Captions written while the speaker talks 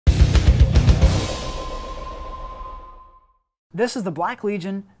This is the Black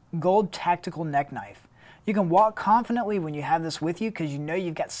Legion Gold Tactical Neck Knife. You can walk confidently when you have this with you because you know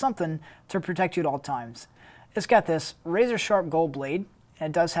you've got something to protect you at all times. It's got this razor sharp gold blade,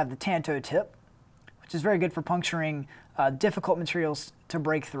 and it does have the tanto tip, which is very good for puncturing difficult materials to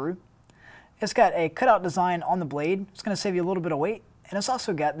break through. It's got a cutout design on the blade. It's going to save you a little bit of weight, and it's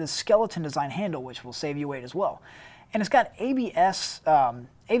also got this skeleton design handle, which will save you weight as well. And it's got ABS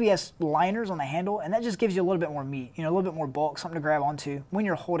liners on the handle, and that just gives you a little bit more meat, a little bit more bulk, something to grab onto when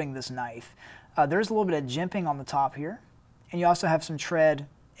you're holding this knife. There's a little bit of jimping on the top here, and you also have some tread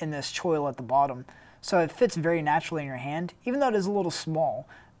in this choil at the bottom. So it fits very naturally in your hand, even though it is a little small,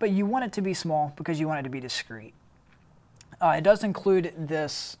 but you want it to be small because you want it to be discreet. It does include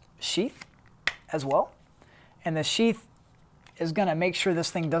this sheath as well, and the sheath is going to make sure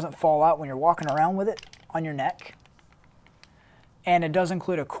this thing doesn't fall out when you're walking around with it on your neck. And it does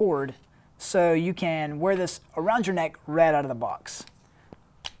include a cord, so you can wear this around your neck right out of the box.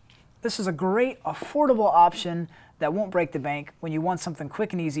 This is a great, affordable option that won't break the bank when you want something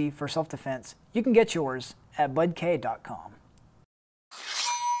quick and easy for self-defense. You can get yours at BudK.com.